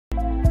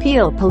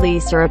Appeal.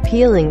 Police are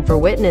appealing for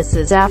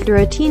witnesses after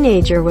a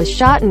teenager was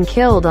shot and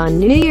killed on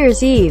New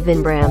Year's Eve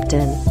in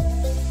Brampton.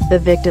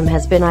 The victim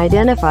has been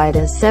identified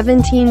as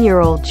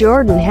 17-year-old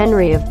Jordan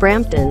Henry of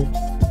Brampton.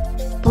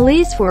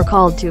 Police were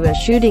called to a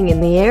shooting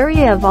in the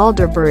area of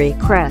Alderbury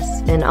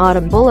Crest and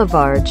Autumn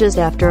Boulevard just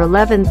after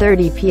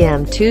 11:30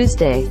 p.m.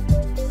 Tuesday.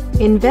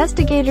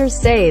 Investigators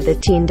say the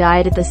teen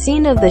died at the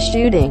scene of the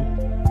shooting.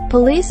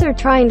 Police are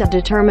trying to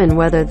determine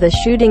whether the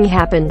shooting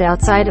happened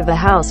outside of a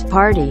house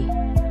party.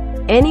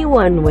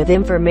 Anyone with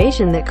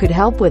information that could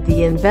help with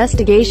the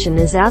investigation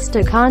is asked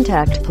to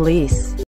contact police.